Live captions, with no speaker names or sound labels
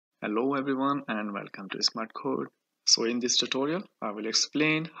Hello everyone and welcome to SmartCode. So in this tutorial, I will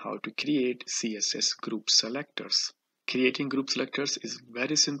explain how to create CSS group selectors. Creating group selectors is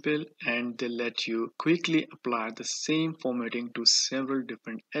very simple and they let you quickly apply the same formatting to several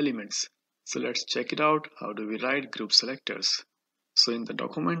different elements. So let's check it out. How do we write group selectors? So in the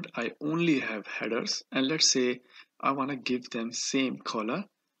document, I only have headers and let's say I want to give them same color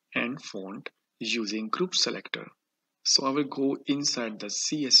and font using group selector. So I will go inside the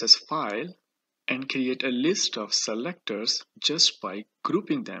CSS file and create a list of selectors just by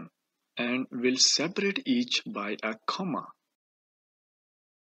grouping them, and we'll separate each by a comma.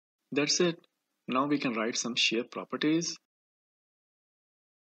 That's it. Now we can write some shape properties.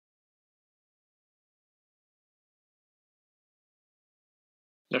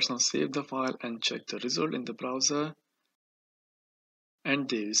 Let's now save the file and check the result in the browser. And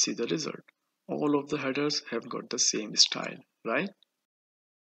there you see the result. All of the headers have got the same style, right?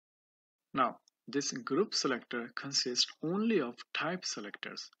 Now, this group selector consists only of type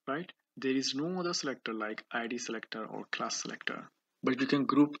selectors, right? There is no other selector like ID selector or class selector. But you can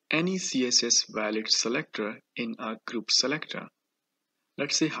group any CSS valid selector in a group selector.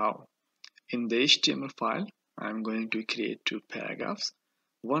 Let's see how. In the HTML file, I'm going to create two paragraphs,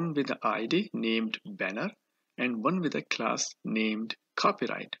 one with the ID named banner and one with a class named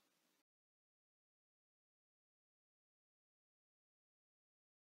copyright.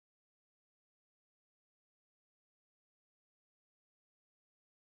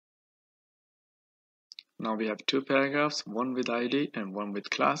 Now we have two paragraphs, one with ID and one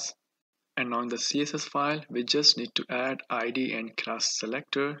with class. And now in the CSS file, we just need to add ID and class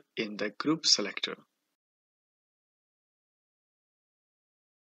selector in the group selector.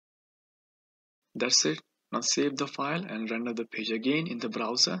 That's it. Now save the file and render the page again in the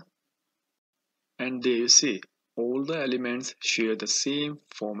browser. And there you see, all the elements share the same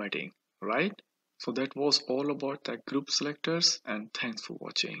formatting, right? So that was all about the group selectors, and thanks for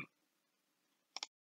watching.